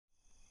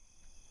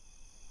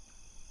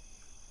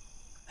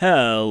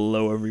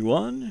Hello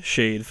everyone,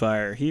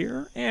 Shadefire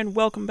here, and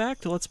welcome back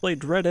to Let's Play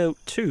DreadOut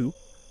 2.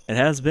 It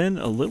has been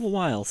a little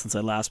while since I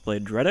last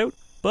played DreadOut,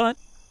 but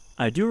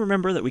I do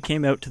remember that we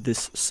came out to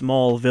this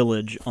small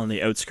village on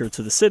the outskirts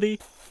of the city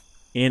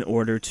in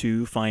order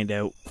to find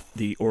out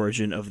the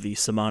origin of the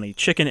cemani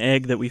chicken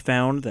egg that we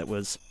found that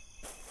was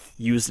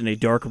used in a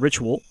dark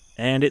ritual,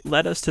 and it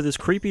led us to this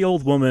creepy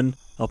old woman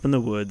up in the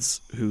woods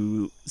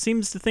who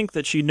seems to think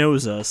that she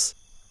knows us.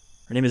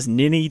 Her name is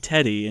Nini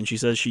Tetty, and she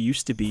says she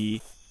used to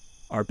be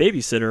our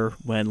babysitter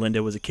when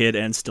Linda was a kid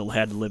and still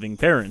had living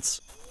parents.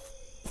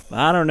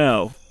 I don't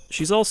know.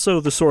 She's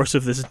also the source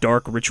of this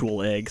dark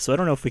ritual egg, so I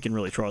don't know if we can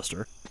really trust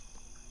her.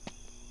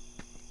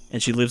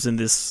 And she lives in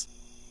this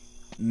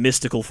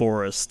mystical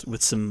forest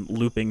with some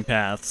looping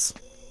paths.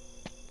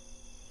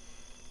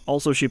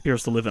 Also, she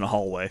appears to live in a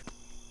hallway.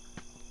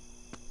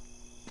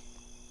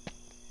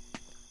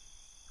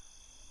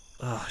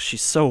 Ugh,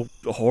 she's so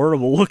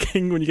horrible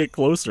looking when you get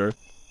closer.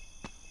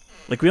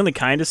 Like, we only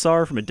kind of saw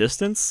her from a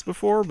distance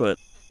before, but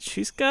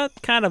she's got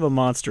kind of a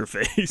monster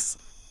face.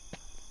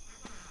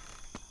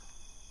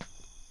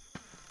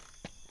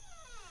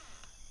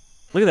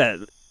 Look at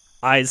that.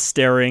 Eyes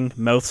staring,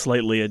 mouth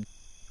slightly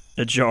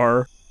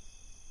ajar.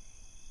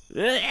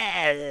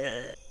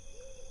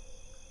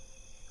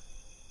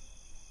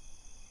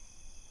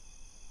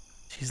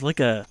 She's like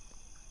a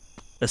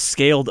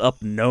scaled-up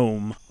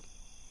gnome.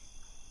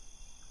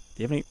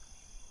 Do you have any...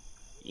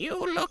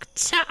 You look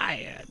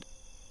tired.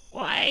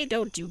 Why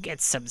don't you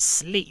get some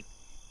sleep?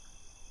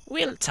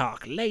 We'll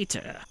talk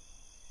later.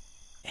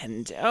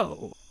 And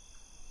oh,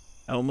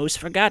 almost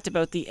forgot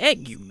about the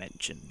egg you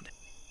mentioned.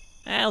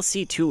 I'll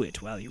see to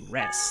it while you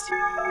rest.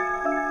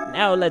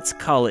 Now let's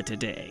call it a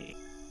day.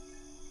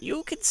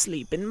 You can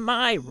sleep in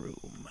my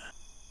room.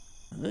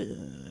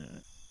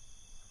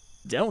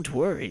 Don't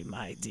worry,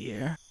 my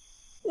dear.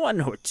 1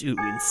 or 2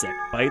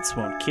 insect bites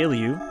won't kill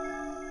you.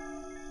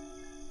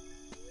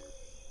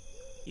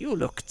 You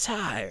look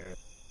tired.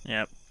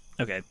 Yep.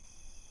 Okay.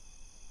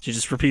 She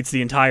just repeats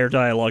the entire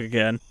dialogue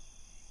again.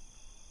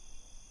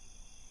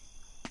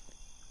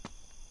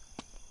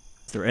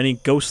 Is there any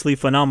ghostly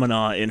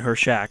phenomena in her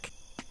shack?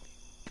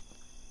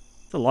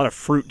 It's a lot of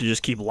fruit to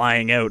just keep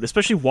lying out,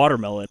 especially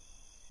watermelon.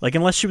 Like,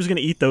 unless she was going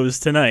to eat those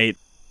tonight,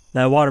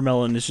 that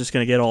watermelon is just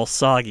going to get all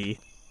soggy.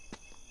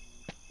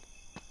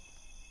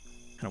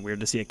 Kind of weird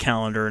to see a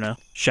calendar in a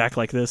shack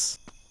like this.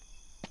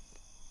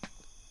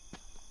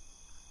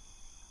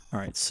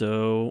 Alright,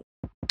 so...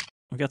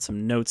 we got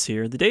some notes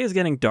here. The day is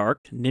getting dark.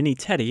 Nini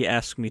Tetty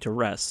asked me to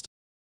rest.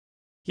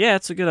 Yeah,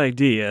 it's a good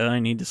idea. I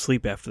need to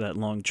sleep after that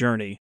long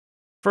journey.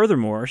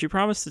 Furthermore, she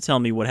promised to tell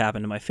me what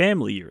happened to my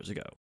family years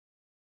ago.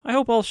 I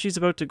hope all she's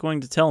going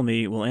to tell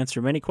me will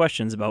answer many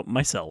questions about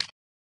myself.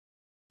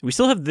 We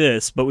still have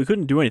this, but we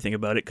couldn't do anything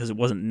about it because it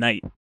wasn't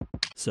night.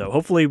 So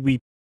hopefully we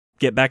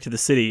get back to the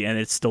city and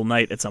it's still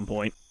night at some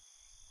point.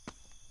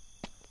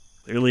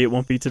 Clearly it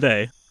won't be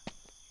today.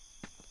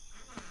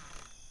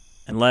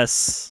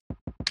 Unless...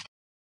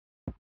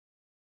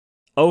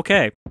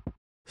 okay.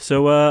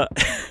 So,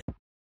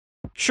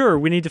 sure,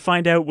 we need to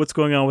find out what's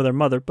going on with our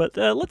mother, but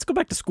let's go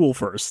back to school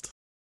first.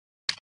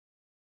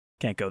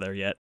 Can't go there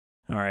yet.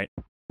 Alright.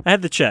 I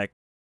had to check.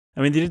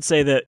 I mean, they did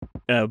say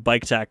that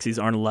bike taxis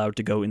aren't allowed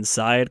to go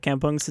inside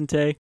Kampung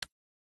Cienteh.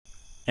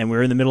 And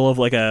we're in the middle of,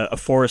 like, a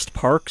forest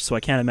park, so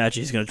I can't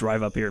imagine he's going to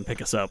drive up here and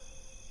pick us up.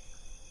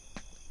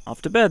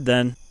 Off to bed,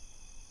 then.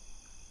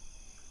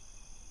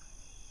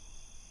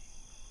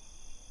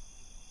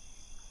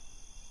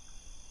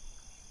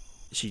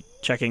 Is she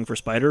checking for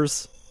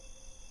spiders?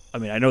 I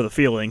mean, I know the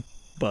feeling,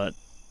 but...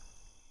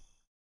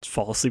 just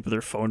fall asleep with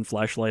her phone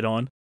flashlight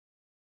on.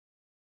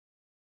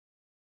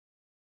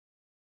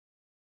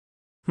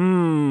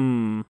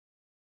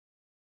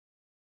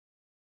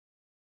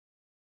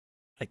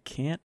 I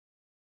can't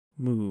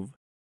move.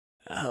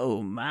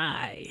 Oh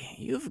my,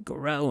 you've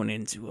grown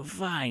into a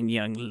fine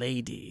young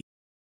lady.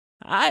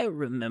 I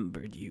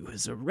remembered you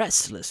as a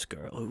restless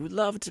girl who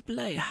loved to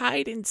play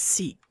hide and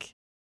seek.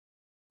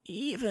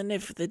 Even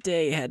if the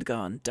day had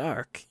gone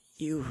dark,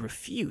 you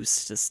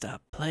refused to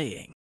stop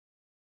playing.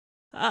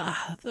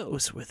 Ah,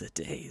 those were the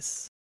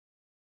days.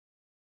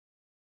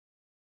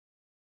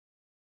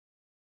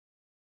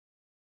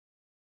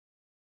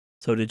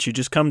 So did she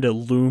just come to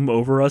loom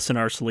over us in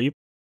our sleep?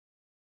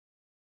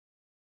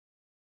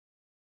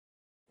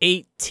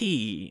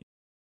 18,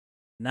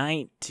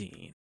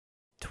 19,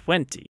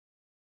 20.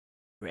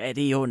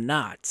 Ready or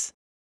not,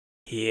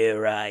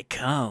 here I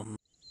come.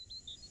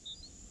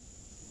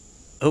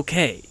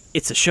 Okay,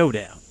 it's a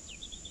showdown.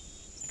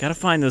 Gotta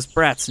find those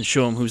brats and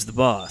show them who's the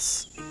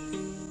boss.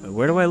 But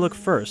where do I look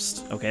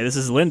first? Okay, this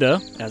is Linda,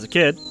 as a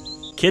kid.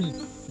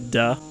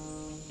 Kid-duh.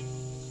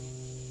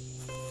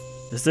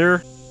 Is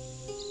there...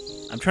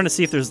 I'm trying to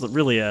see if there's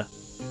really a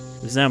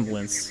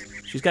resemblance.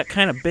 She's got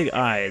kind of big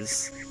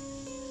eyes.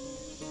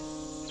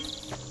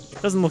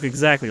 Doesn't look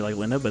exactly like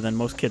Linda, but then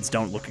most kids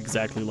don't look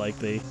exactly like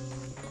they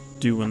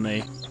do when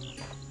they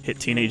hit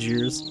teenage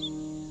years.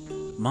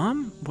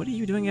 Mom, what are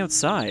you doing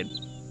outside?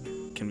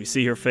 Can we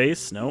see her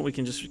face? No, we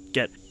can just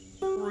get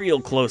real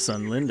close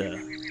on Linda.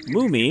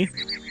 Moomy?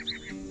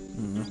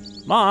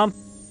 Mom?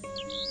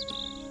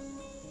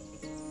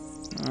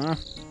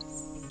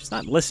 She's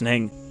not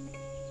listening.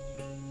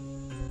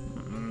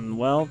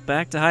 Well,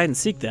 back to hide and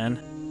seek then.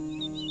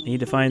 Need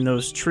to find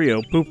those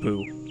trio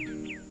poo-poo.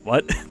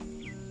 What?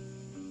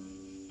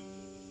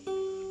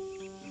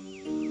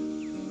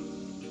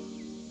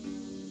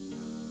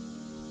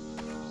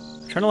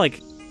 Trying to like...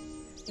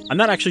 I'm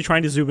not actually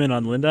trying to zoom in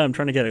on Linda, I'm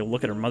trying to get a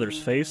look at her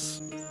mother's face.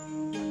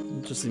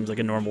 It just seems like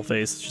a normal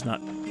face, she's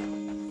not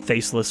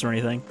faceless or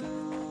anything.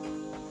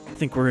 I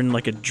think we're in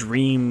like a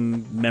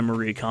dream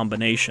memory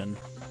combination.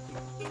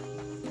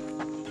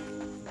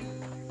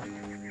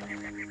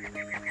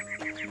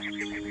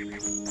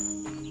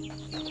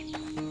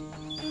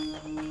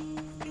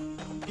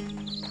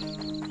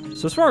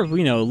 So as far as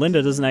we know,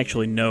 Linda doesn't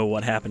actually know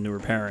what happened to her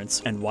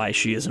parents and why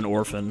she is an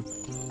orphan.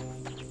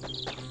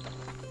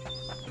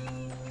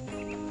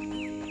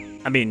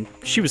 I mean,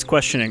 she was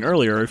questioning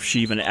earlier if she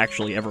even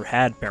actually ever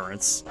had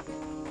parents.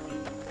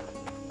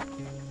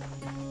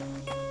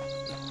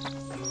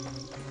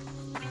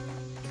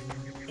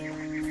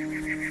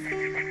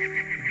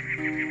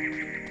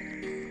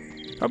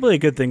 Probably a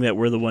good thing that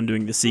we're the one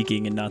doing the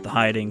seeking and not the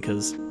hiding,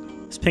 because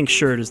this pink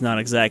shirt is not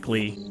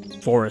exactly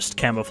forest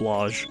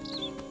camouflage.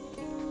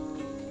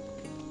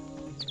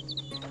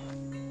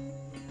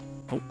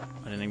 Oh,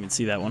 I didn't even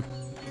see that one.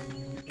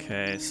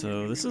 Okay,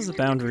 so this is the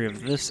boundary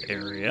of this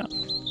area.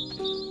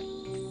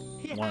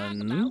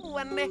 One.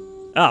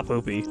 Ah,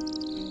 Poopy.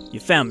 You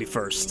found me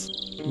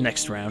first.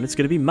 Next round, it's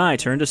gonna be my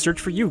turn to search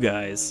for you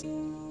guys.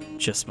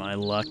 Just my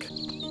luck.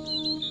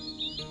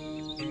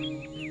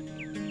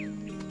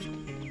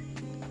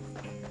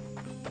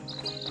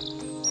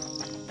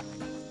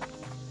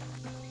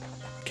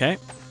 Okay.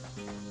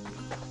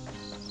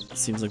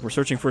 Seems like we're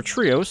searching for a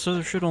trio, so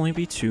there should only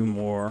be 2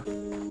 more.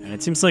 And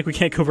it seems like we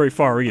can't go very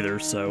far either,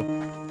 so...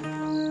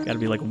 Gotta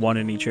be like 1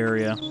 in each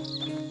area.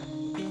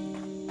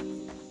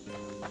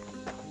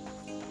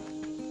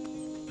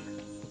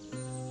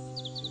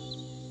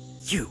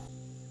 You!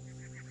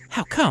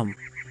 How come?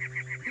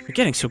 You're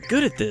getting so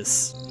good at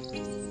this!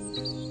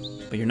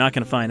 But you're not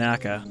gonna find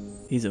Akka.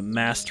 He's a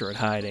master at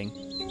hiding.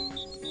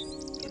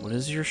 What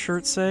does your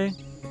shirt say?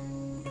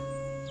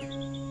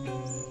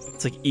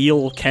 It's like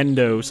eel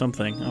kendo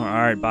something. Oh,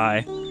 alright,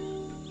 bye.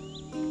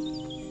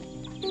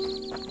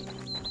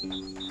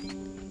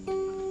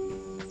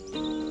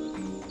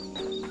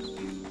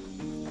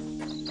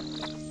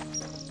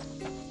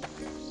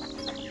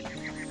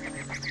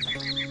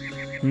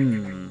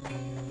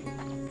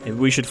 Maybe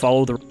we should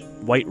follow the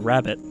white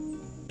rabbit.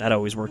 That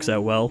always works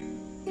out well.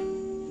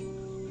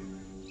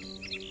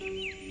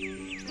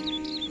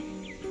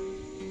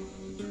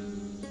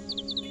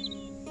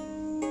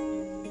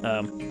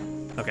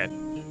 Okay.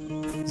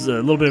 There's a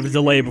little bit of a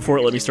delay before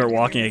it let me start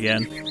walking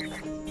again.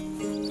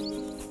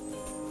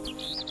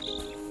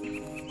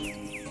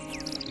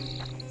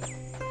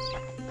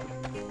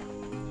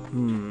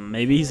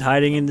 Maybe he's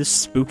hiding in this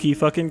spooky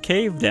fucking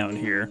cave down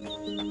here.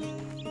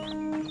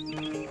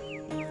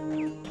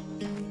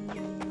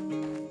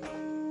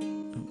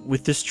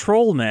 With this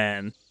troll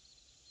man.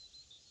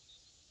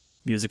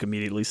 Music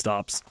immediately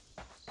stops.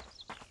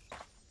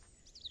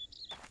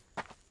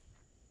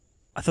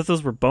 I thought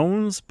those were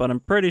bones, but I'm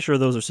pretty sure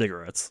those are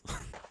cigarettes.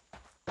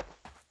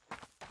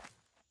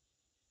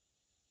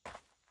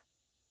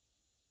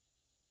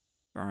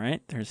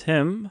 Alright, there's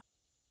him.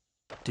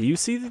 Do you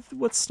see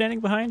what's standing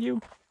behind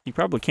you? You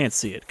probably can't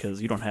see it,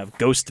 because you don't have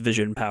ghost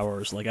vision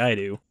powers like I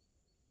do.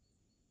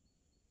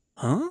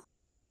 Huh?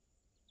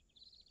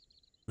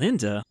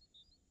 Linda?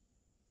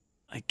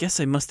 I guess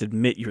I must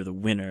admit you're the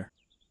winner.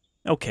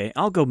 Okay,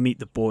 I'll go meet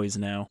the boys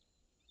now.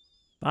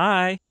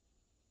 Bye!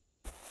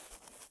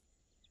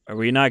 Are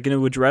we not going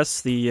to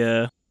address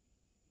the,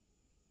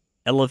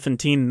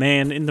 elephantine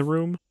man in the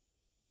room?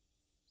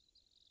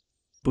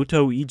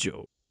 Buto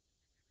Ijo.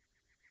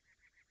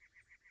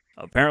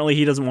 Apparently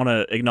he doesn't want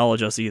to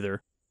acknowledge us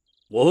either.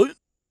 What?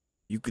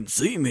 You can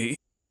see me?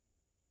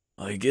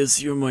 I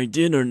guess you're my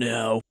dinner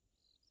now.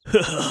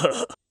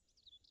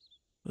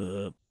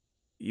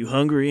 You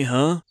hungry,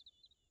 huh?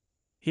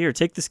 Here,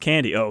 take this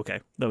candy. Oh, okay.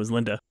 That was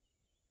Linda.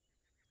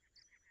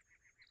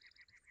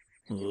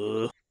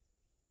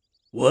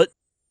 What?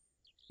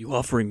 You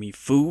offering me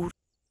food?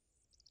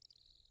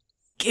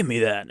 Give me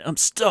that. I'm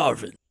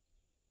starving.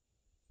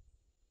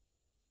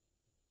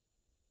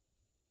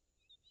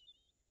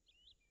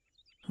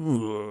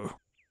 You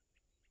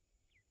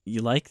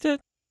liked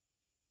it?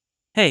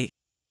 Hey,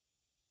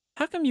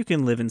 how come you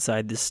can live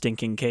inside this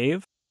stinking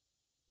cave?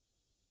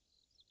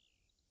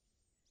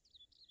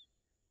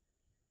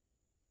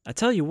 I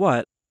tell you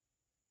what,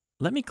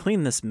 let me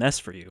clean this mess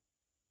for you.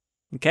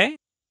 Okay?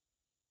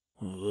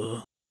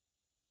 You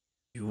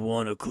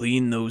want to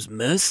clean those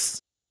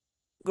mess?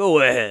 Go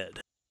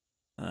ahead.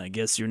 I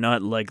guess you're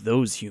not like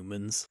those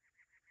humans.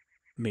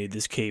 Made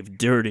this cave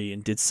dirty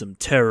and did some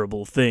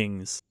terrible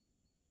things.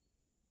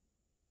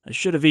 I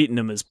should have eaten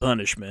him as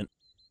punishment.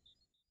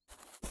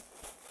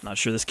 Not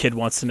sure this kid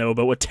wants to know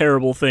about what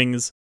terrible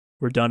things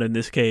were done in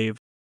this cave.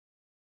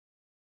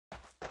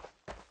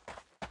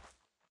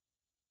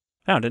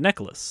 Found a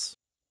necklace.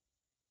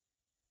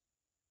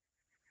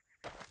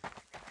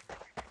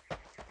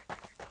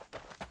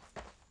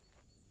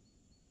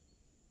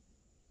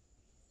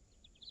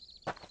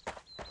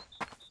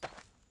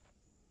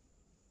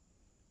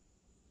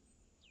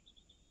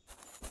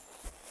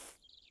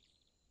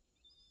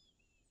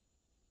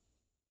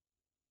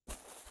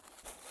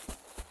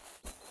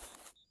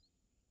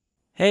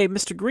 Hey,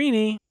 Mr.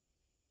 Greenie.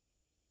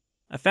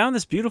 I found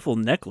this beautiful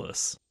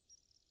necklace.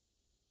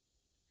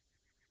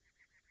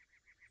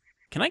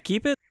 Can I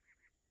keep it?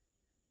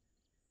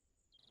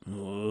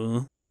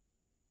 That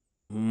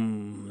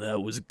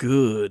was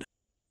good.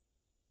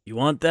 You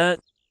want that?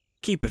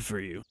 Keep it for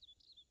you.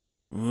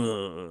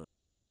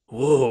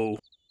 Whoa.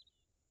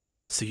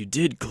 So you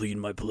did clean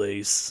my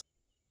place.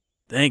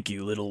 Thank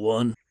you, little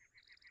one.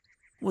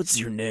 What's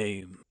your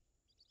name?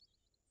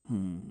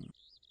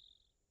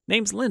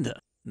 Name's Linda.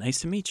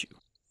 Nice to meet you.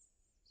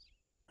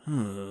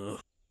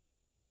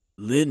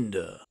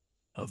 Linda,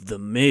 of the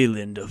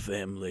Maylinda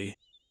family.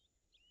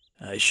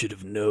 I should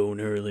have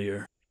known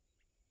earlier.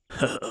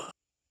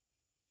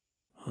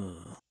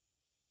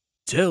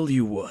 Tell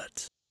you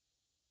what.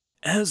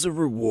 As a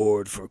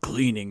reward for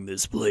cleaning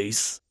this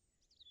place,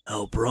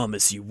 I'll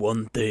promise you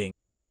one thing.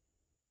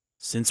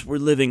 Since we're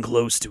living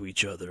close to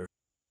each other,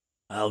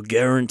 I'll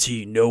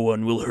guarantee no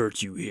one will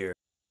hurt you here.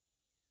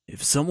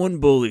 If someone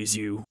bullies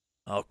you,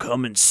 I'll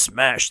come and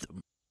smash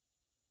them.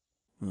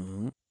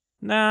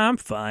 Nah, I'm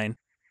fine.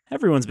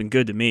 Everyone's been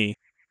good to me.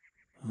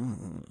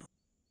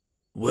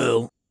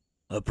 Well,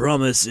 a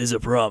promise is a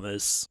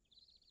promise.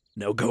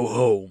 Now go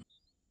home.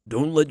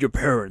 Don't let your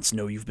parents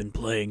know you've been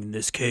playing in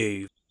this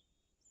cave.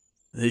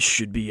 This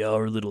should be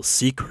our little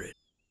secret.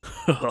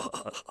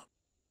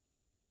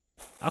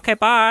 Okay,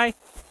 bye.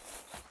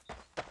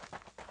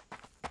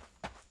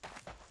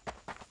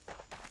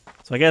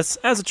 So I guess,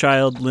 as a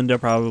child, Linda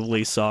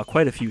probably saw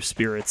quite a few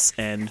spirits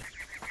and,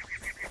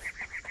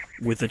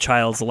 with a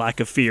child's lack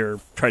of fear,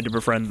 tried to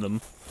befriend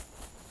them.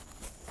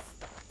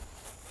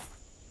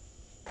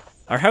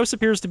 Our house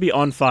appears to be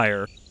on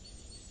fire.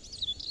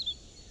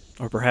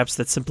 Or perhaps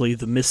that's simply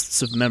the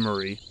mists of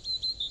memory.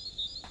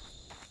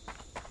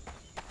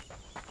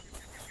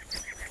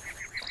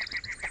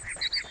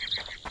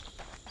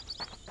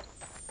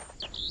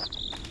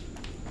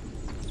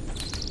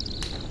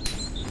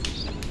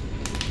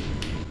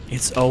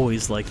 It's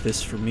always like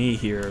this for me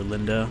here,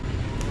 Linda.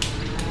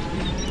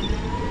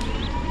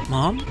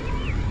 Mom?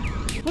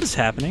 What is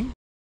happening?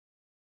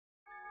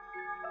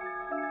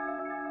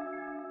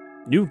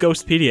 New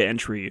Ghostpedia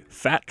entry,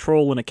 Fat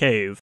Troll in a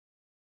Cave.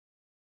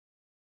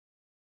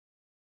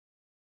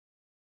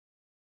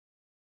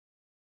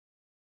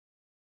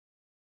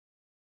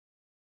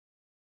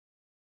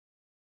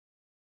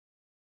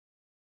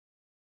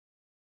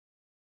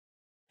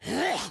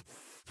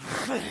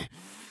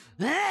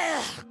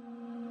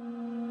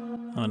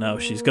 Oh no,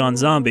 she's gone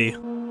zombie.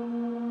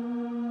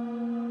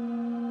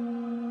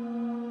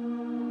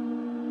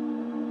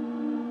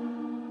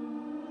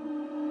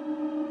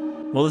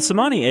 Well, the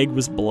cemani egg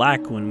was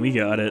black when we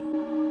got it.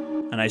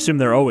 And I assume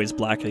they're always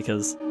black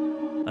because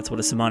that's what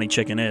a cemani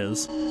chicken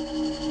is.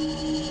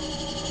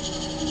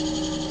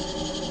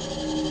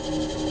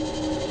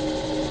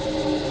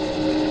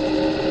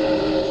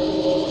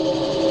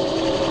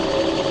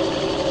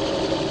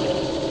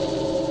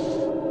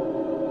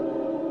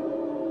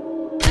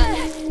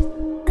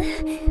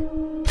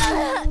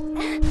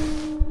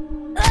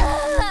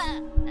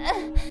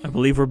 I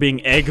believe we're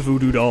being egg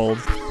voodoo dolled.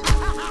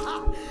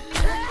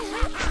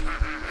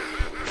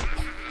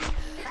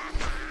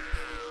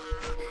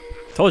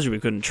 Told you we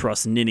couldn't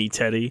trust Nini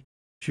Tetty.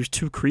 She was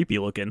too creepy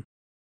looking.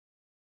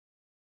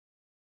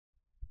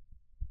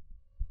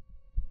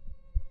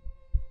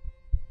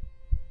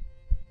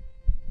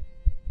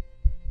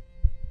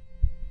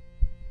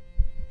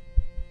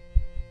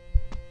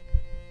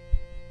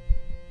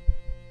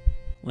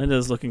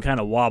 Linda's looking kind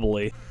of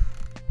wobbly.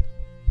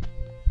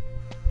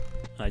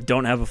 I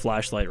don't have a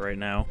flashlight right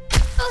now.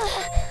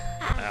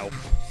 Ow.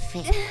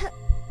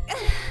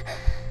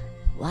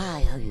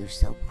 Why are you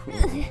so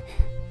cruel?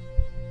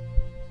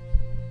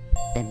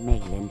 The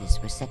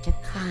Maylindas were such a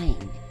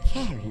kind,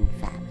 caring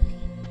family.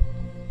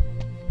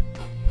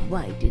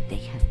 Why did they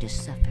have to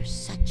suffer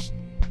such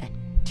a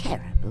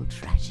terrible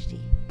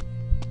tragedy?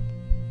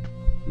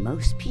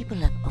 Most people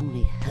have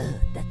only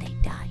heard that they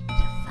died in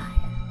a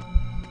fire.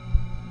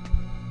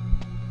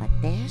 But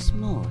there's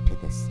more to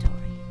the story.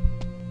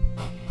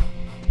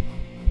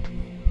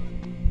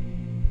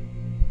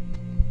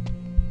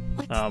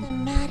 What's the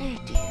matter,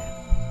 dear?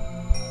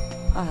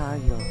 Are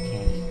you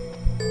okay?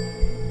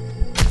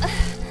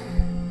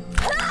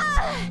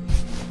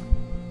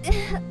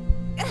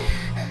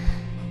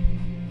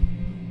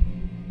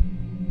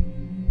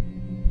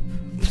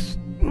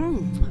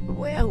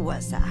 Where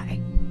was I?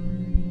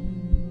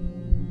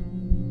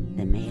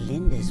 The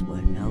Maylindas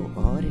were no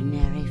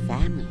ordinary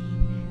family.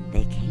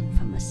 They came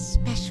from a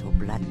special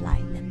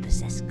bloodline that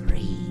possessed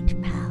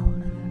great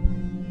power,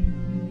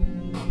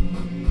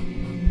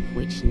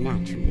 which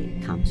naturally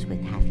comes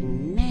with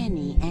having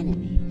many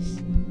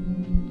enemies.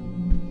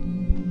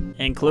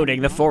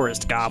 Including the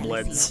forest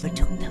goblins.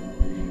 Jealousy overtook them,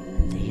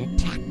 and they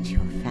attacked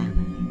your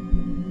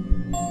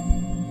family.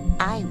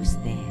 I was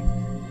there.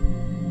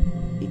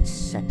 It's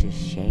such a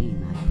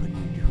shame I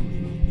couldn't do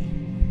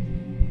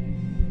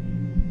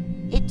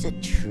anything. It's a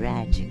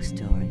tragic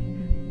story,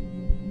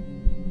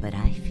 but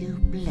I feel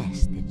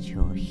blessed that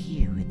you're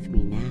here with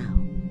me now.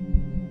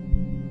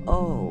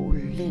 Oh,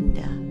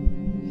 Linda,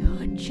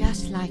 you're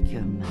just like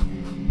your mother.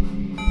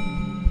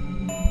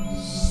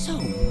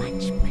 So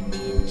much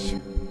potential.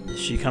 Is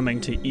she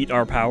coming to eat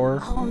our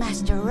power? Oh,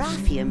 Master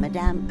Rafi and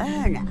Madame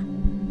Erna.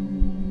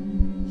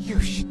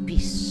 You should be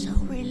so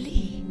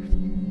relieved.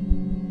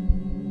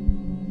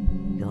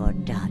 Your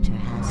daughter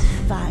has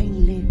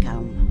finally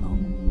come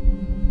home.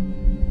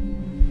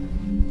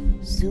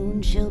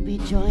 Soon she'll be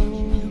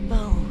joining you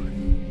both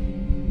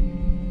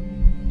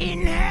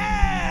in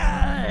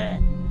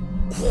hell.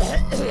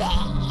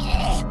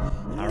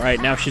 Alright,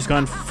 now she's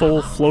gone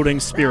full floating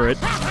spirit.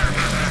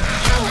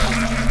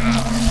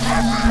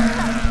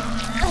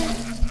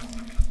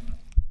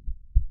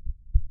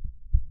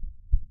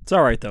 It's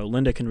alright though,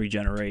 Linda can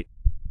regenerate.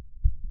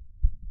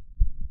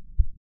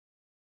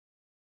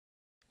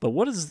 But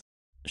what does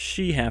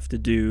she have to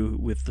do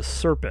with the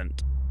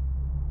serpent?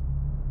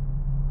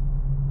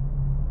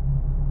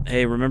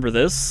 Hey, remember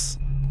this?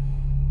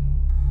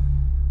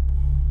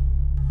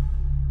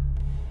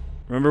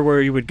 Remember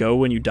where you would go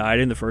when you died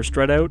in the first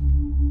DreadOut?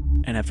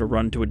 And have to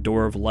run to a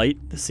door of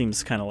light? This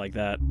seems kind of like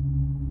that.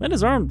 And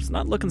his arm's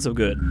not looking so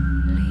good.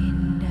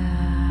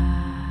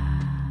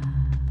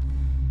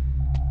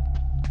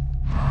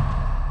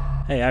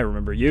 Hey, I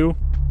remember you.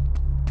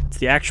 It's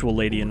the actual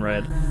lady in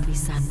red.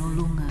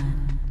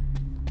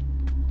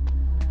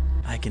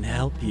 I can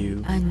help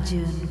you.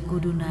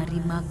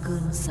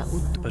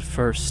 But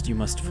first, you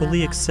must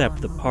fully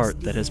accept the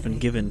part that has been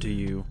given to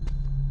you.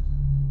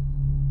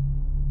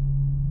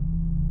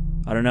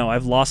 I don't know,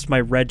 I've lost my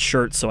red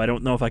shirt, so I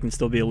don't know if I can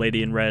still be a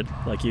lady in red,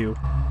 like you.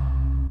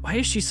 Why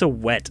is she so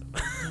wet?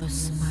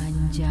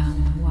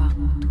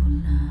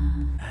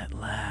 At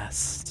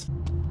last.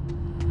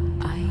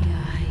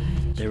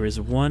 There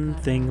is one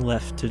thing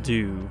left to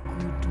do.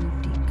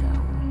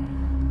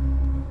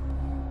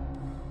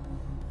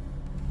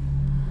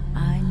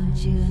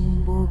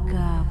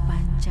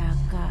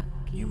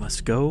 You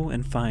must go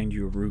and find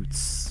your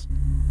roots.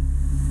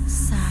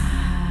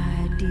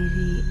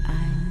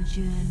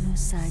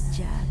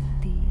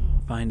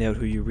 Find out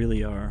who you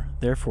really are,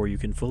 therefore you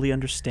can fully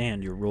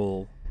understand your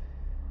role.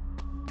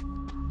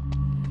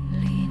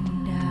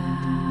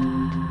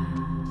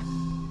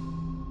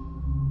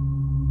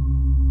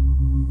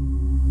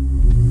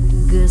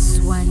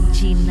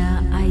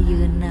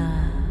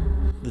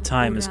 The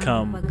time has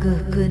come.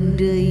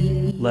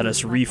 Let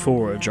us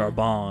reforge our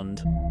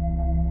bond.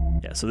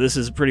 Yeah, so this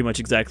is pretty much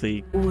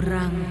exactly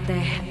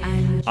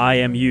I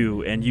am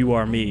you and you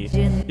are me.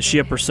 Is she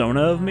a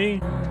persona of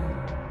me?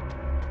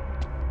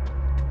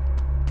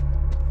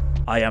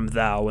 I am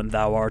thou and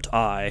thou art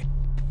I.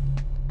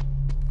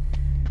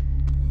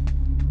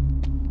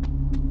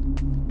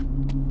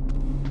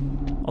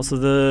 Also,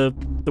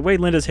 the way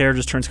Linda's hair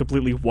just turns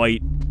completely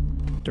white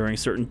during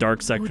certain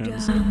dark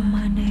sections.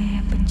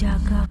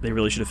 They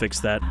really should have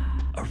fixed that.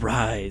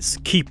 Arise,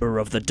 keeper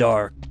of the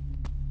dark.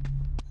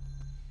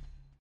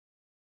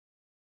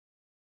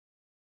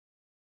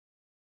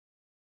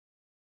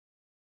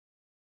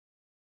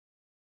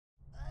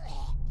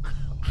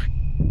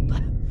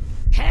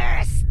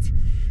 Cursed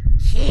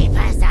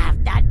keepers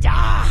of the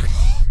dark.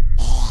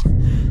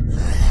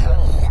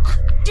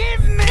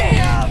 Give me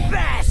your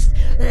best,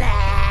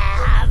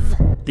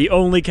 love. The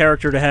only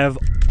character to have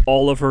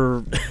all of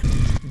her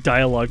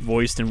dialogue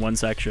voiced in one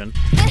section.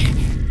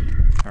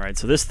 Alright,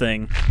 so this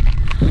thing...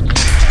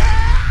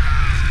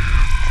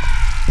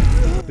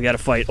 we gotta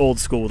fight old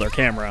school with our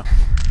camera.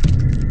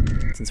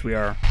 Since we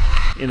are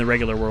in the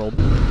regular world.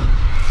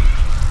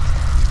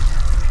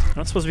 I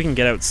don't suppose we can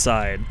get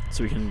outside,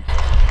 so we can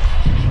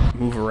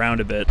move around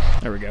a bit.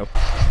 There we go.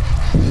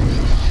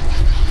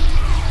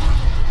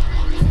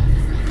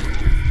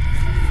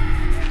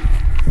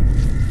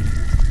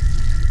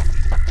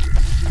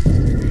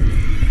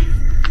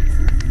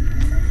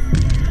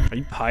 Are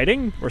you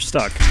hiding or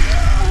stuck?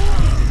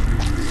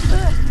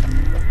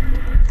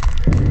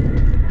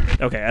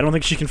 Okay, I don't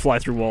think she can fly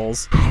through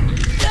walls.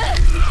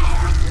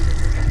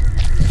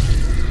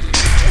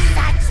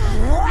 That's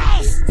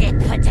wasted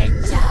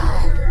potential.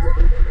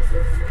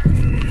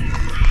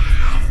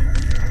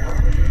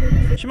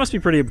 She must be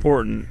pretty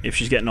important if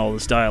she's getting all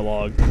this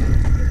dialogue.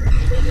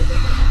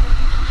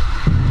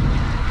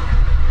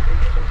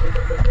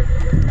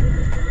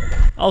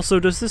 Also,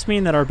 does this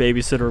mean that our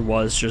babysitter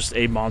was just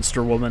a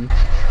monster woman?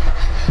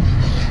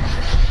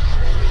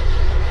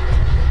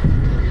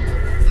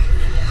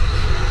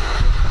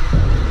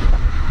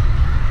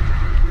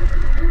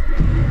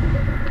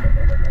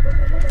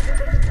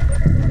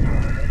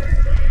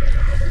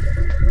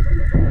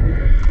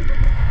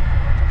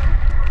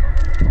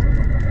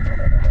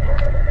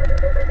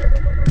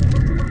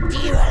 Do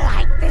you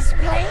like this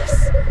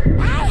place?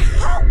 I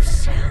hope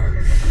so.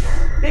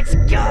 It's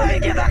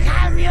going to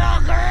become your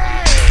grave.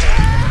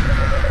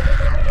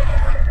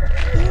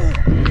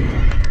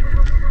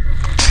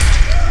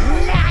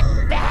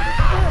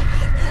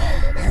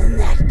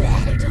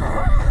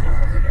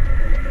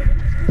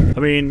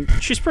 mean,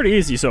 she's pretty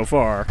easy so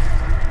far.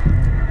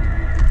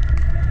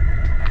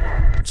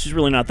 She's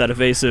really not that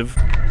evasive.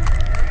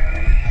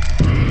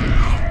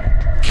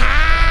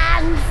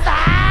 Can't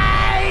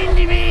find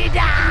me,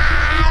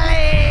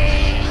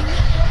 darling!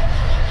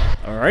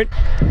 Alright.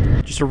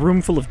 Just a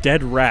room full of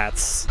dead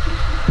rats.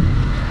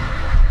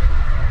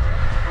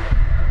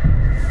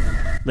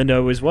 Linda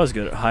always was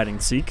good at hide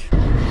and seek.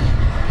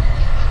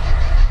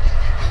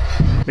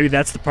 Maybe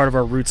that's the part of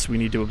our roots we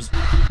need to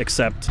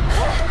accept.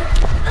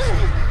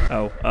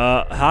 Oh,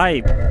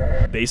 hi,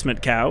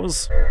 basement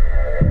cows.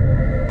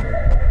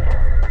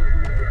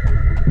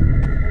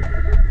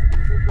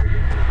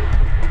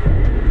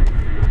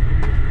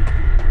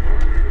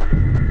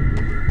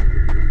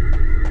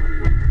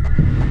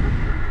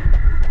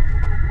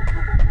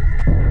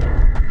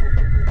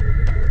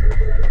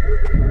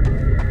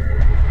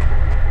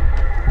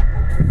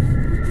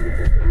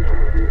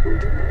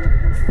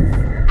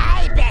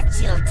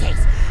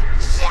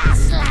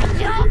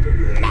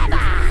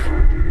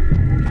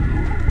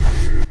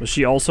 Was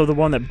she also the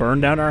one that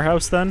burned down our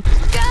house then?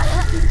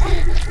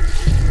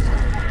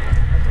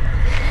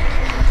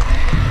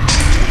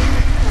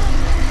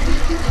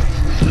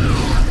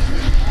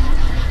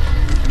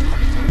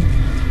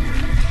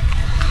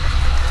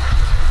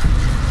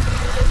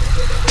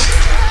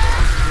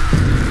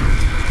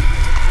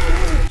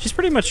 She's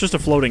pretty much just a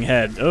floating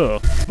head. Oh,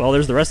 well,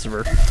 there's the rest of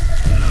her.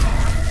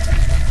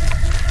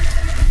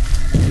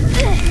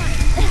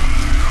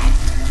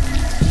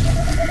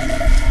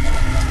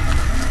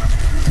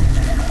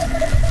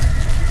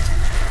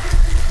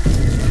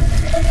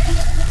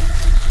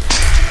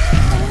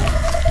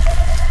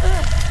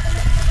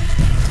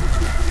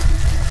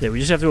 Yeah, we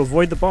just have to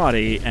avoid the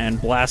body and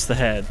blast the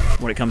head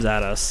when it comes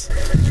at us.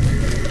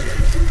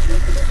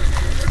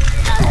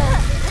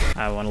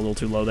 I went a little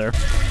too low there.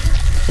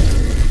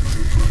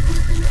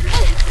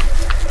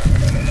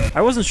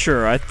 I wasn't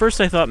sure. At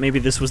first I thought maybe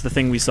this was the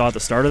thing we saw at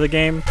the start of the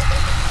game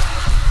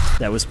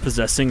that was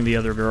possessing the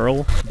other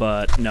girl,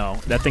 but no,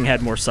 that thing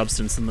had more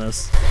substance than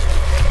this.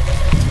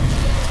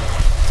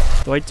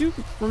 Though I do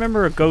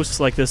remember a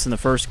ghost like this in the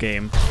first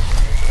game,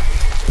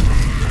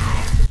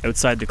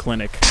 outside the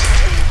clinic.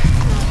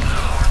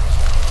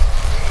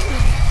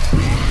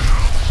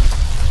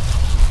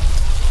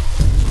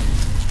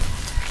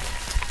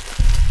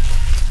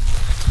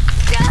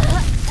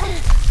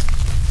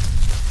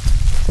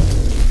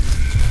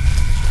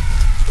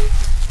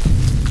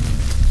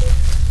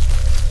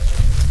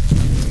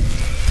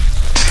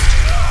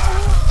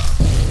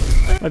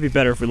 Might be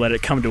better if we let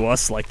it come to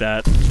us like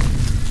that.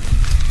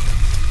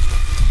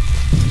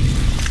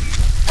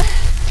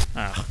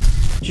 Ah.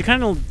 She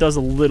kind of does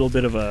a little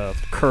bit of a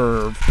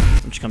curve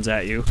when she comes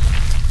at you.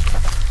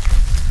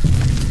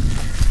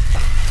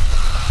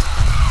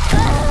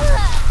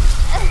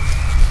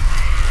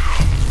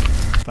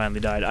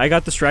 Finally died. I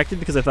got distracted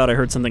because I thought I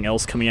heard something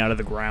else coming out of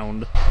the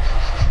ground.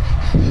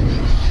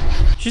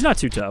 She's not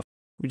too tough.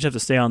 We just have to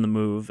stay on the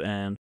move,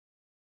 and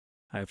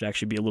I have to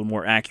actually be a little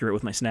more accurate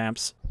with my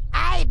snaps.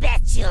 I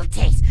bet you'll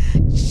taste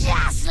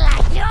just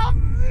like your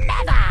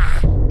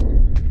mother!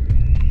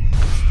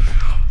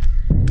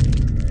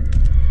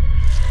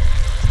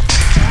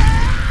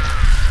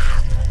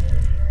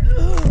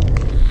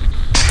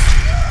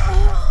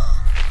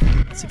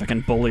 Let's see if I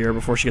can bully her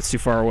before she gets too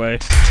far away.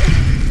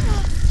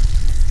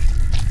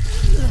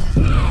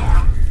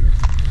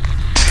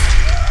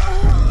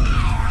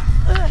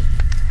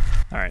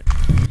 Alright,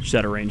 she's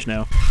out of range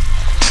now.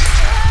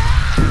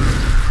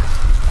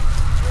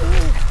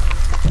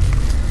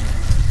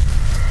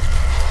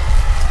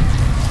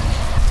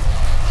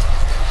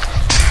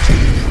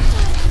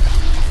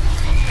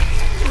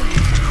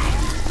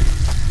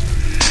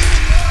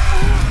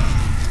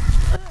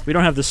 We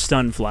don't have the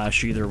stun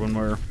flash either when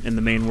we're in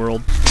the main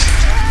world.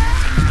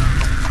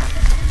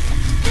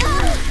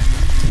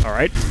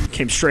 Alright,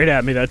 came straight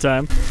at me that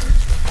time.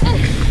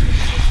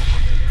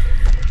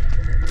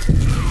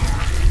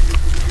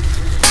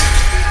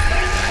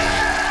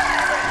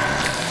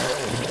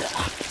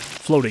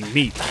 Floating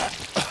meat.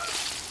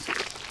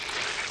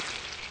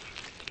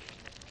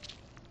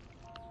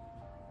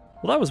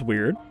 Well, that was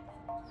weird.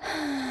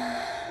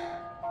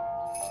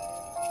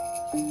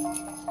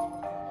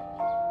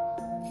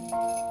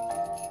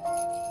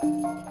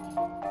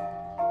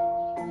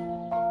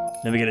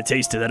 Then we get a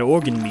taste of that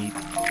organ meat.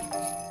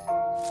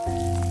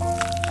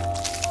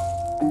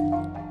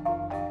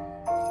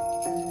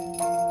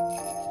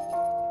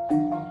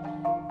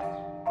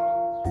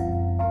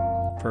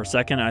 For a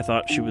second, I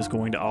thought she was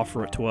going to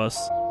offer it to us.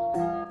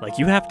 Like,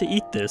 you have to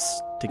eat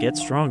this to get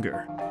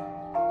stronger.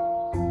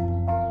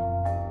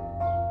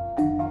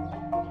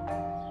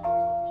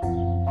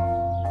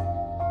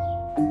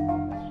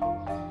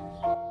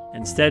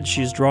 Instead,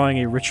 she's drawing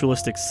a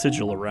ritualistic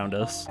sigil around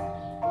us.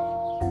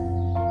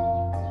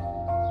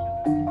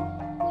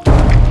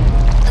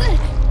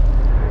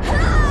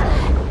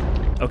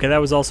 Okay, that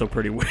was also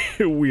pretty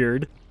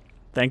weird.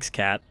 Thanks,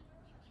 cat.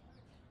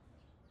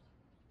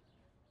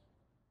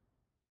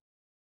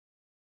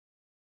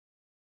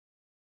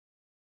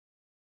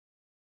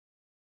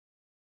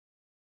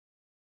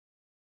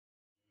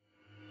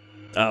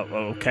 Oh,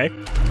 okay.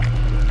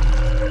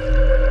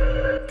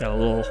 Got a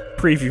little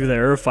preview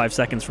there of 5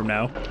 seconds from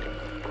now.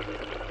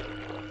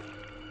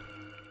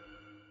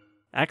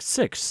 Act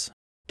 6.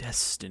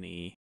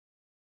 Destiny.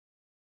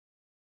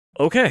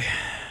 Okay,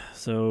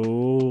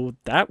 so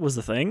that was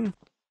the thing.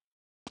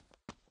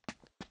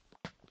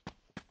 I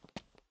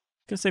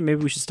was gonna say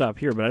maybe we should stop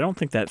here, but I don't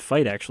think that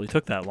fight actually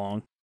took that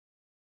long.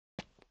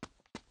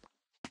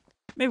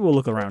 Maybe we'll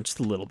look around just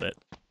a little bit,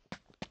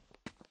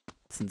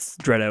 since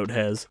DreadOut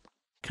has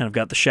kind of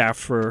got the shaft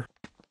for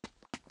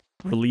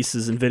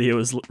releases and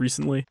videos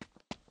recently.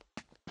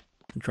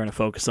 I'm trying to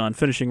focus on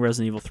finishing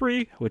Resident Evil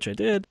 3, which I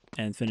did,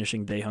 and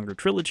finishing Day Hunger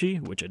Trilogy,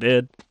 which I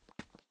did.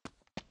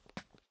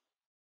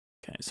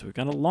 Okay, so we've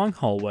got a long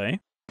hallway.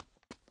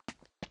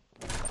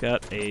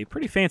 Got a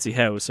pretty fancy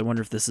house. I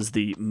wonder if this is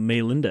the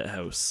Melinda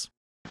house.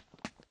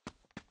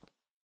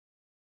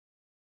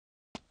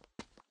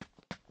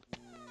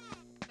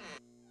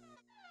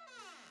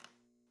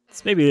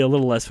 It's maybe a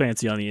little less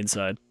fancy on the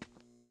inside.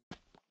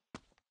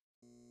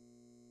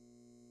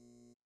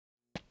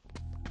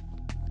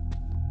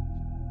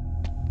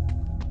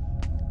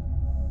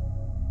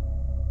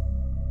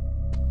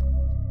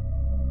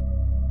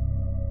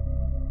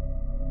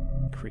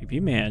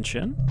 Creepy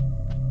mansion.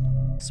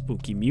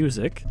 Spooky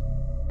music.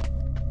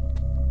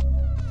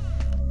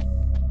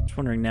 Just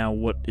wondering now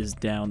what is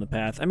down the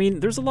path. I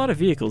mean, there's a lot of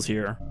vehicles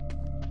here,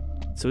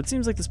 so it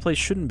seems like this place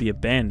shouldn't be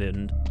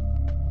abandoned.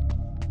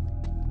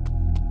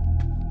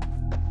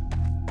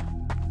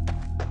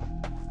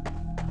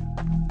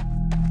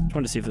 Just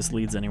wanted to see if this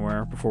leads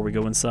anywhere before we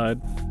go inside.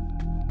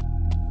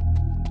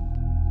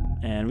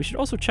 And we should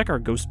also check our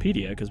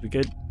Ghostpedia, because we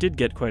did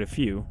get quite a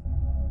few.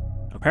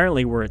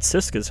 Apparently we're at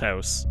Siska's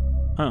house.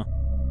 Huh.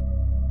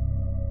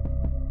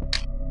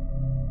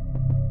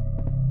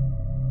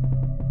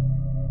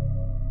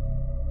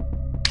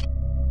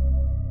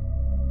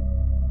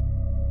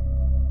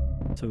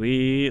 So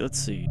let's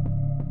see.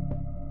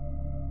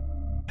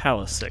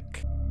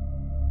 Babysit.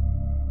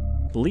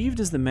 Believed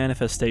as the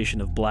manifestation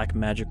of black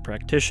magic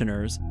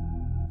practitioners,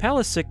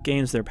 Babysit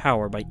gains their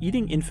power by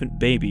eating infant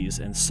babies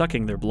and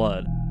sucking their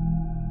blood.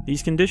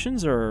 These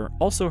conditions are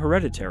also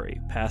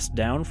hereditary, passed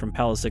down from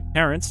Babysit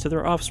parents to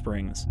their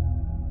offsprings.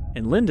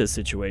 In Linda's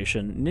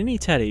situation, Nini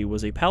Tetty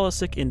was a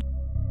Babysit in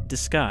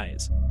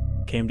disguise,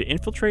 came to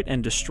infiltrate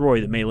and destroy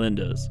the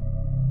Melindas.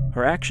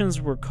 Her actions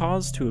were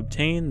caused to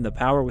obtain the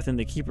power within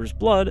the Keeper's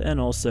blood and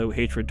also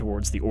hatred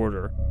towards the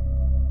Order.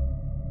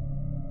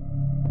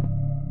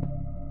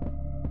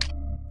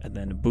 And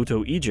then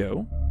Buto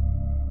Ijo,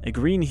 a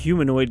green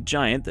humanoid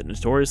giant that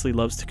notoriously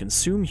loves to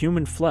consume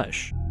human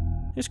flesh.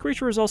 This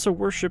creature is also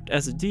worshipped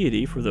as a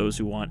deity for those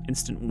who want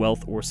instant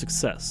wealth or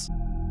success.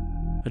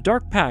 A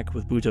dark pact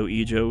with Buto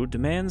Ijo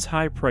demands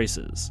high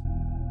prices.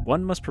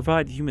 One must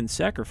provide human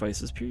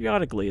sacrifices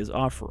periodically as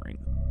offering.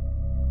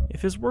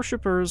 If his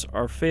worshippers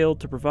are failed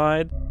to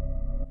provide,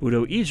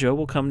 Buto Ijo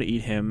will come to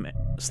eat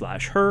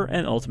him/her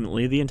and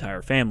ultimately the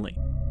entire family.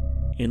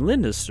 In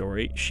Linda's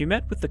story, she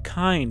met with the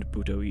kind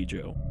Buto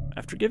Ijo.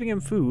 After giving him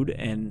food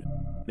and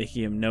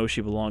making him know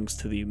she belongs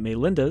to the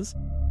Melindas,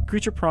 the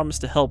creature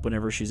promised to help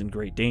whenever she's in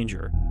great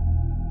danger.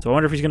 So I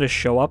wonder if he's going to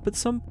show up at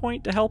some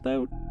point to help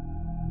out?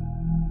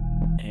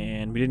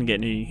 And we didn't get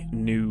any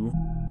new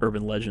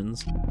urban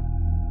legends.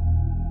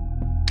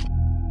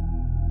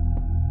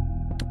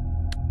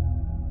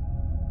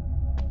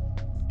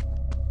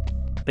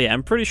 But yeah,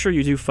 I'm pretty sure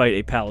you do fight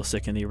a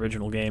Babysit in the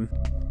original game.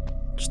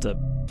 Just a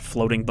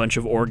floating bunch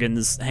of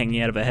organs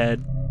hanging out of a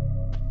head.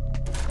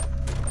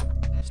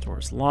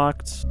 Store's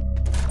locked.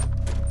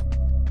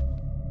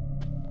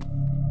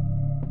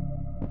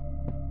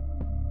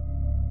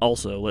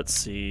 Also, let's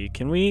see.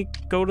 Can we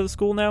go to the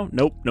school now?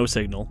 Nope, no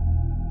signal.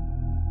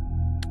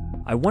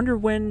 I wonder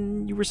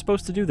when you were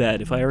supposed to do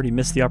that, if I already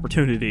missed the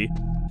opportunity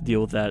to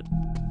deal with that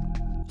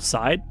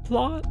side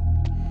plot?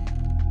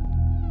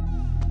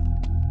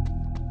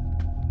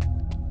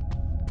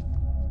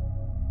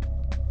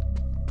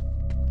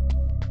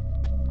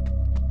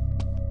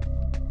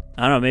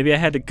 I don't know, maybe I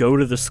had to go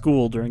to the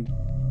school during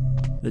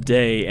the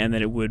day and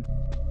then it would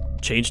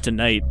change to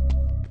night.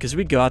 Because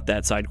we got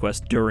that side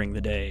quest during the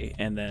day,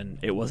 and then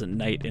it wasn't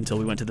night until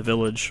we went to the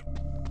village.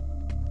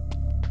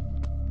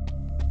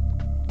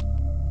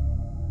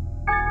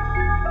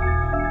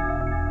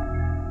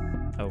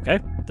 Okay,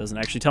 doesn't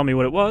actually tell me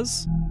what it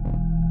was.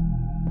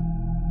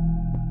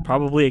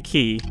 Probably a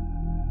key.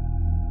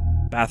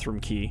 Bathroom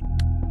key.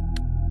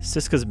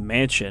 Siska's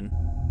mansion.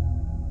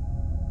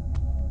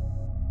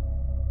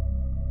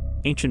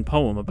 Ancient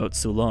poem about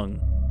Sulung.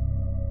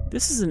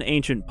 This is an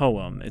ancient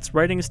poem. Its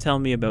writings tell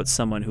me about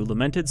someone who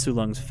lamented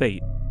Sulung's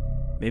fate.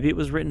 Maybe it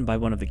was written by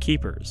one of the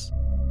keepers.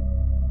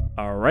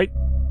 Alright.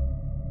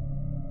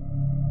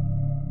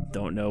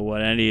 Don't know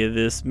what any of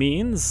this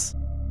means.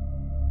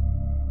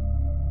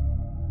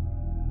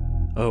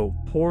 Oh,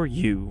 poor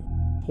you,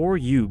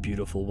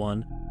 beautiful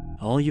one.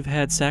 All you've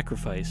had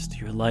sacrificed,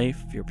 your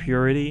life, your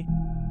purity.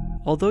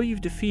 Although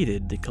you've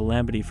defeated the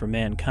calamity for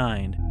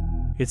mankind,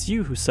 it's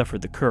you who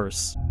suffered the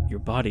curse, your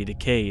body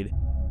decayed,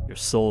 your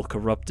soul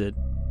corrupted.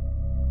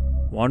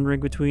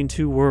 Wandering between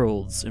two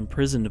worlds,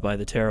 imprisoned by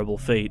the terrible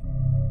fate.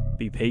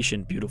 Be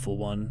patient, beautiful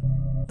one.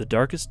 The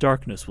darkest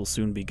darkness will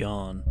soon be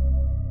gone.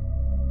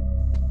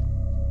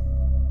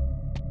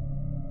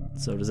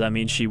 So does that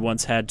mean she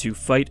once had to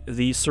fight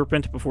the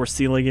serpent before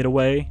sealing it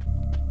away?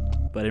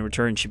 But in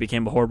return, she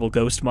became a horrible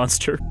ghost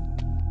monster?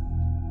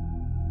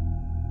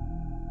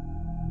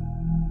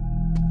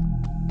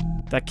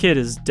 That kid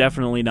is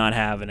definitely not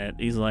having it.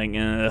 He's like,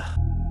 ugh.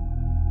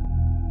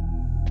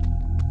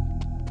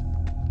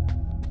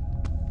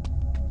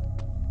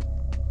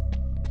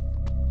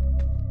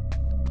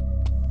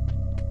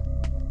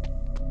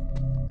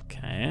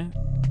 Okay.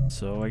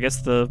 So I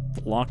guess the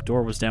locked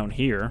door was down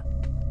here.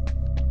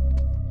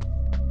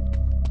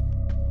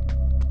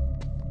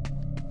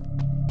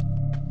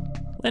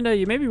 Linda,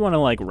 you maybe want to,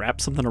 like, wrap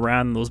something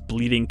around those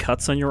bleeding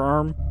cuts on your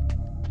arm?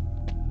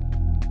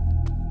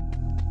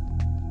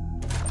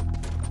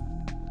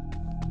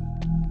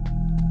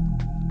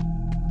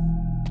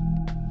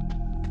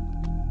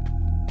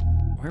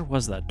 Where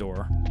was that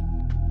door?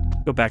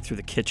 Go back through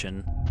the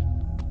kitchen.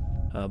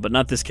 But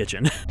not this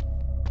kitchen.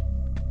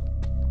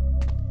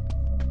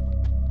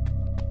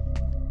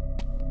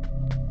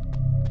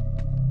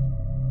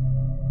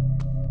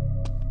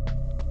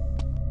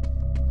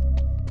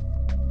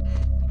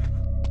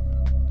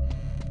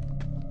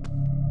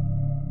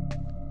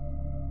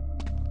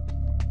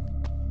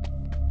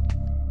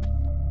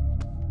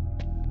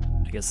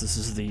 I guess this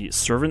is the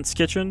servant's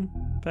kitchen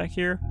back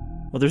here.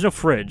 Well, there's no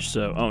fridge,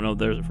 so... Oh, no,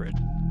 there's a fridge.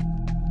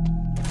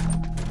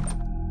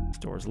 This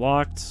door's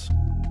locked.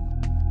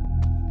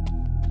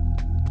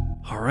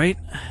 Alright,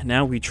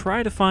 now we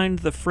try to find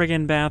the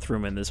friggin'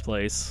 bathroom in this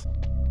place.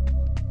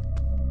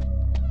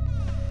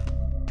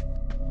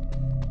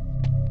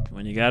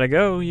 When you gotta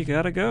go, you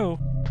gotta go.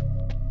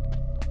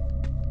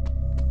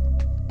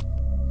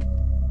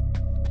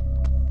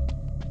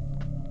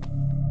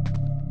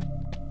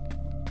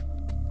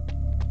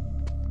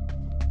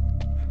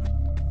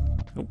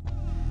 Oh.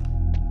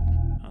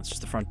 Oh, it's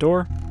just the front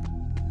door.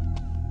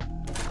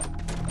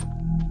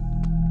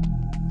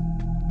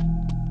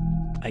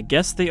 I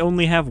guess they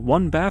only have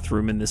one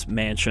bathroom in this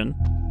mansion.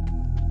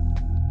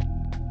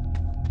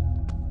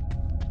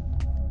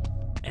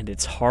 And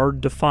it's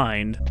hard to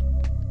find.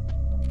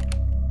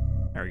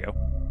 There we go.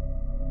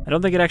 I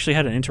don't think it actually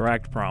had an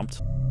interact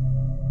prompt.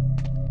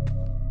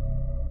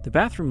 The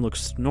bathroom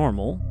looks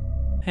normal.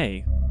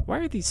 Hey, why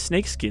are these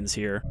snakeskins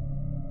here?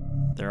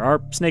 There are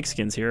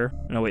snakeskins here.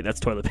 No, wait, that's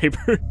toilet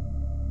paper.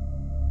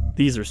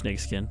 These are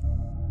snakeskin.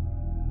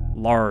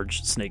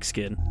 Large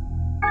snakeskin.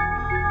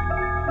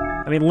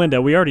 I mean,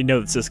 Linda, we already know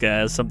that Siska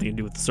has something to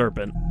do with the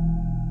serpent.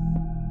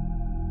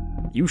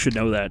 You should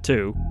know that,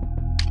 too.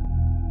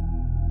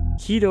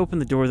 Key to open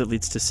the door that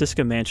leads to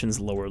Siska Mansion's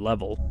lower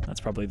level. That's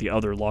probably the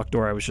other locked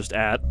door I was just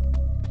at.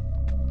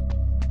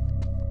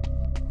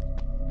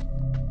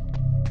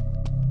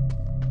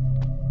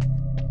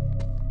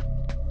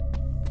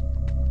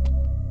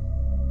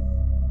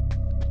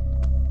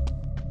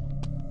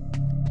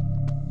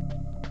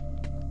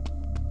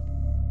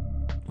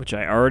 Which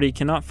I already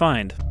cannot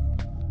find.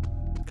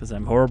 Because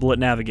I'm horrible at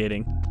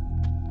navigating.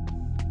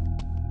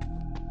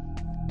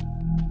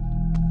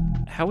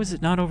 How is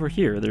it not over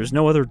here? There's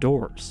no other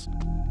doors.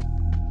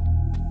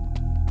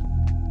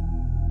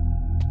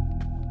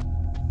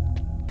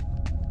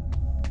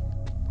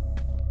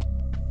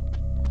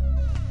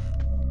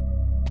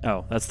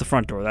 Oh, that's the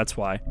front door, that's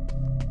why.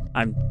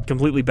 I'm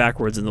completely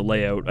backwards in the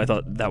layout. I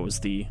thought that was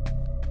the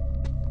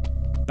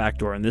back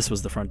door and this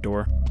was the front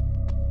door.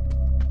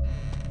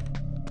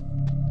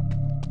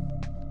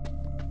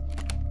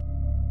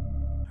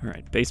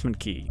 Alright, basement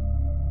key.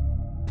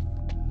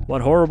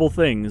 What horrible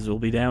things will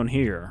be down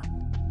here?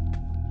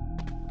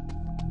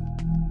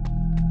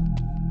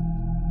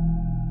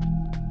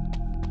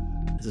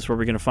 Is this where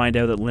we're going to find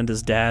out that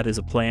Linda's dad is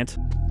a plant?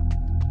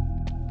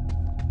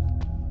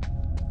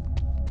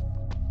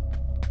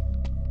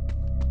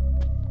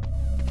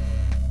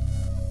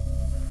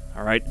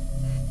 Alright.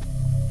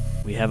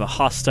 We have a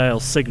hostile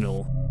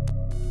signal.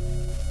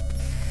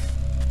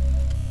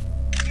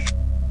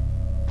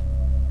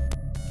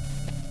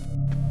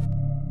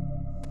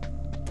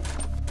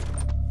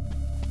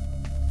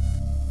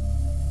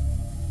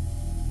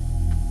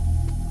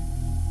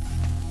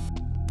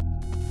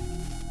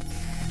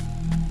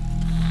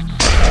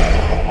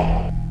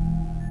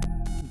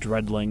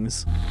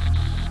 Dreadlings.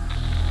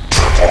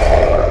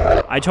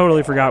 I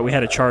totally forgot we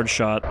had a charge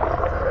shot.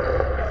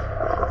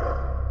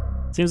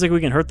 Seems like we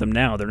can hurt them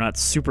now. They're not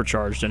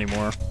supercharged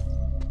anymore.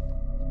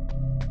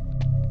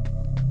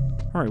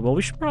 Alright, well,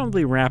 we should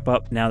probably wrap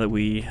up now that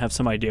we have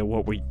some idea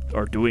what we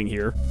are doing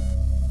here.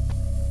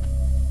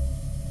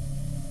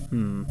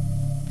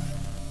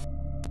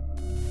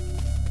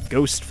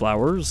 Ghost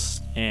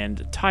flowers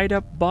and tied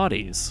up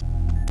bodies.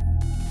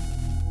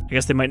 I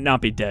guess they might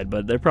not be dead,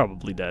 but they're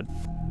probably dead.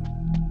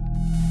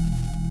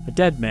 A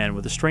dead man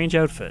with a strange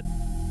outfit.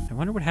 I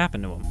wonder what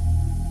happened to him.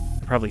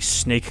 They're probably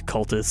snake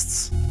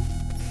cultists.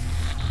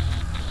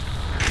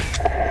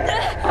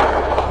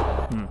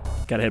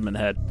 Gotta hit him in the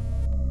head.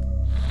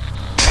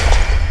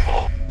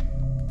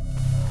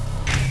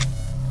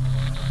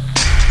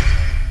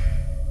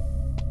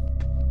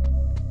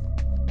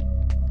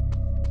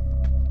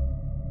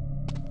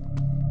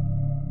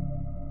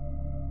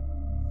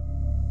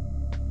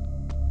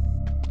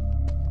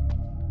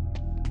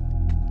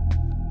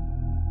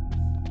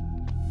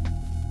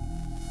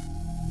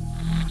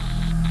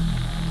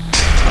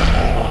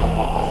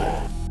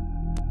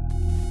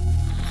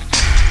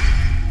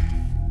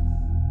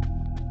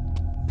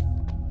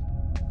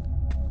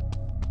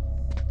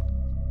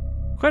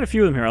 Quite a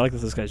few of them here. I like that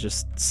this guy's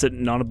just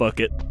sitting on a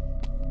bucket.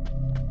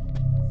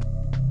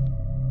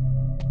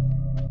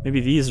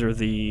 Maybe these are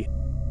the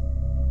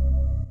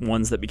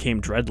ones that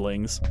became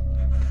dreadlings.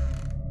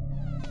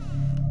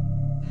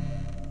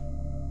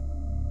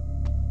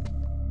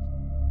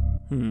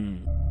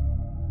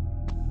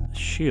 A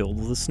shield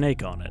with a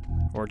snake on it.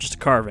 Or just a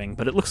carving,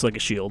 but it looks like a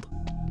shield.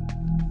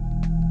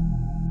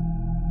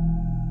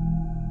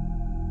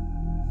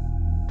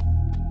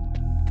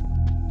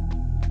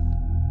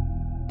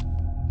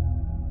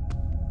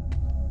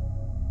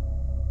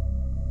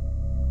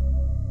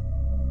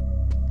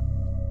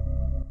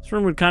 This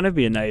room would kind of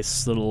be a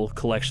nice little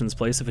collections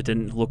place if it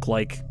didn't look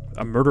like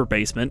a murder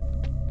basement.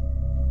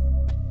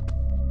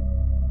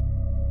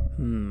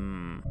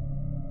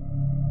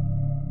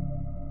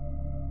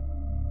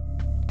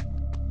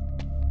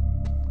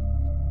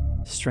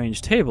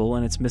 Strange table,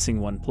 and it's missing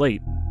one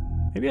plate.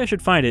 Maybe I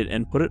should find it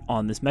and put it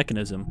on this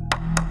mechanism.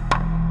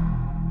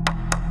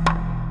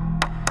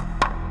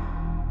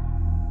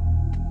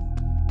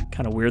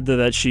 Kind of weird though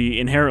that she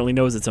inherently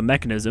knows it's a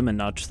mechanism and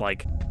not just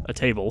like a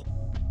table.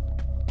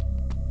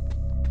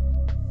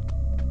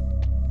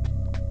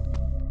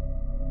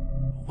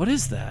 What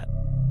is that?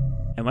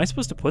 Am I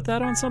supposed to put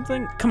that on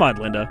something? Come on,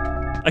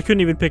 Linda. I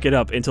couldn't even pick it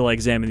up until I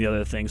examined the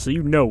other thing, so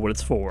you know what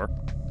it's for.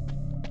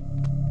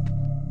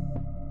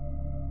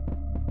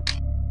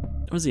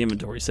 What does the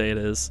inventory say it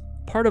is?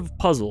 Part of a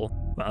puzzle.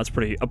 Well, that's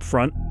pretty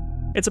upfront.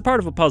 It's a part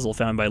of a puzzle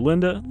found by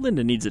Linda.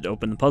 Linda needs it to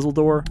open the puzzle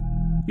door.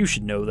 You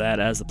should know that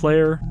as the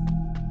player.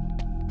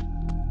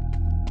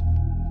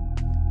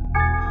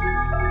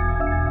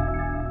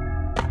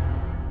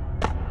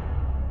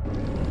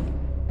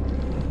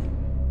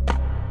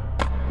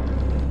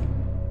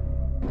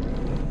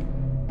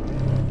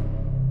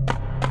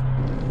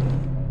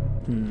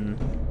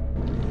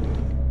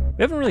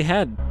 We haven't really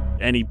had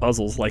any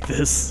puzzles like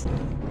this.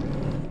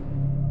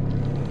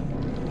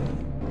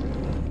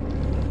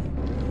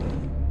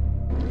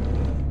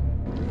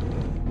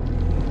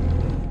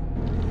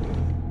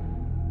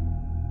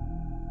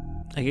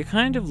 Like, it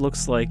kind of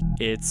looks like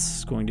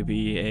it's going to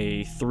be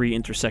a 3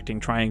 intersecting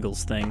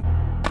triangles thing.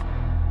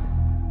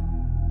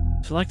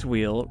 Select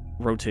wheel,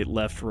 rotate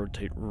left,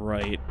 rotate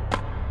right.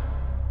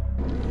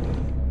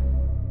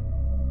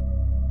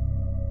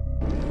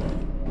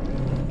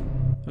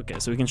 Okay,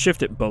 so we can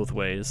shift it both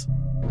ways.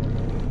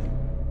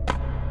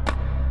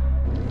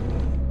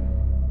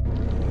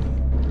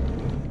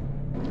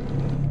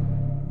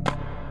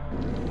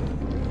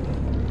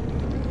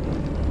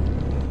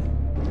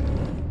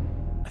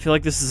 I feel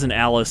like this is an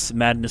Alice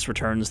Madness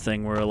Returns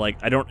thing where, like,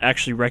 I don't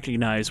actually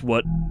recognize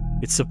what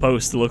it's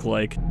supposed to look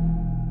like.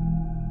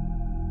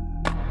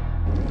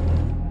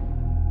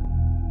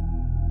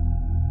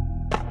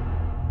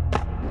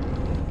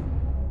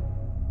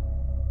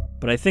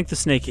 But I think the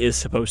snake is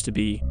supposed to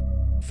be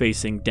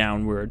facing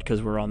downward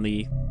because we're on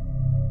the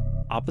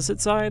opposite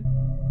side.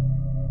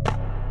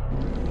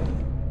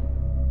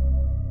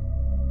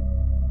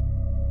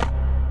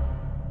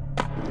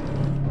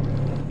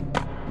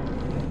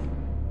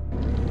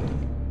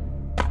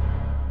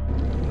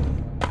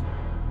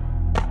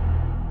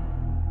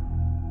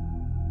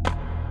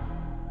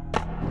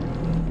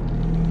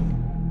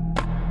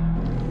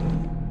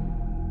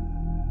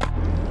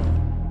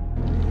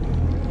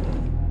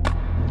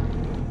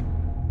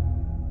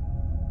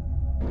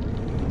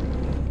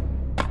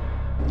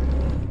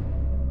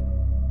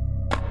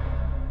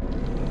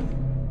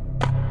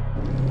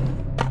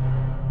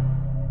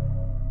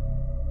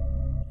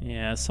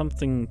 Yeah,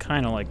 something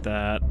kind of like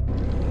that.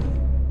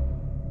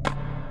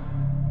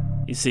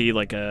 You see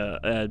like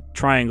a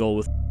triangle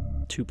with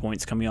 2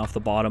 points coming off the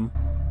bottom.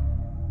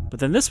 But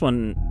then this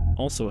one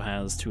also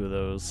has 2 of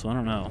those, so I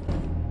don't know.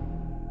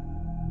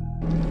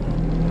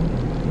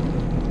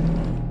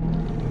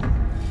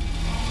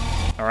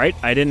 Alright,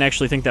 I didn't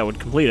actually think that would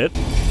complete it.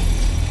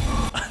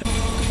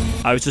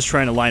 I was just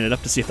trying to line it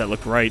up to see if that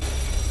looked right.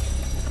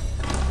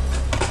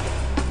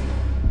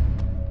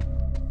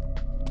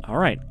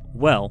 Alright,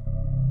 well,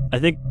 I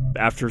think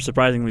after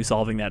surprisingly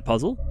solving that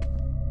puzzle,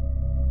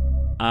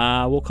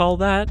 we'll call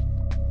that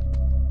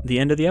the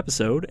end of the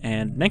episode,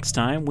 and next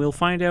time we'll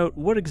find out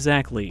what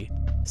exactly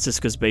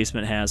Siska's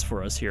basement has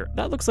for us here.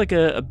 That looks like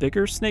a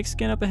bigger snake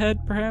skin up ahead,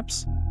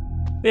 perhaps?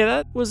 Yeah,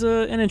 that was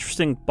an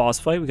interesting boss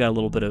fight. We got a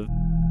little bit of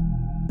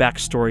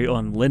backstory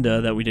on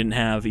Linda that we didn't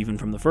have even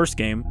from the first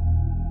game,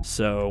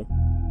 so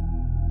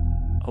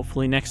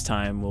hopefully next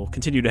time we'll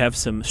continue to have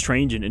some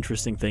strange and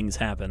interesting things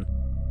happen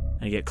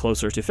and get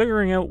closer to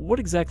figuring out what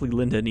exactly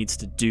Linda needs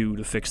to do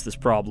to fix this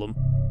problem.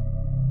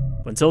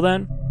 But until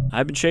then,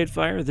 I've been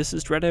Shadefire, this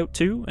is DreadOut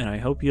 2, and I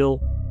hope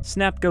you'll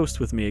snap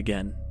ghost with me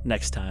again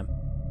next time.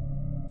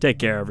 Take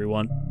care,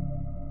 everyone.